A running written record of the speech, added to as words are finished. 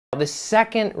The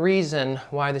second reason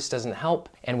why this doesn't help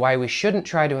and why we shouldn't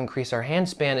try to increase our hand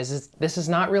span is this is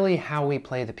not really how we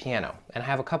play the piano. And I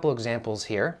have a couple examples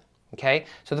here. Okay,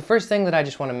 so the first thing that I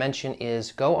just want to mention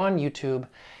is go on YouTube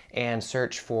and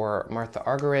search for Martha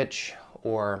Argerich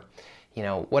or, you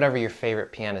know, whatever your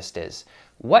favorite pianist is.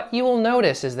 What you will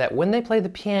notice is that when they play the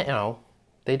piano,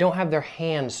 they don't have their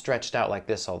hand stretched out like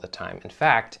this all the time. In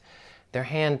fact, their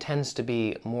hand tends to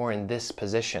be more in this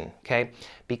position, okay?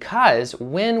 Because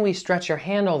when we stretch our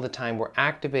hand all the time, we're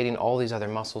activating all these other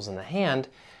muscles in the hand,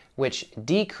 which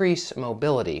decrease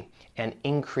mobility and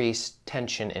increase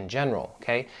tension in general,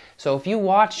 okay? So if you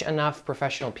watch enough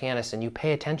professional pianists and you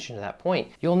pay attention to that point,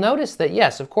 you'll notice that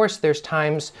yes, of course, there's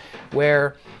times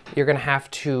where you're gonna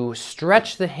have to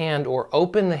stretch the hand or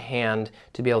open the hand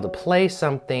to be able to play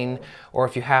something, or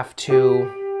if you have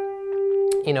to,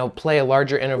 you know, play a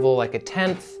larger interval like a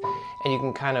tenth, and you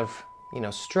can kind of, you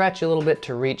know, stretch a little bit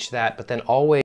to reach that, but then always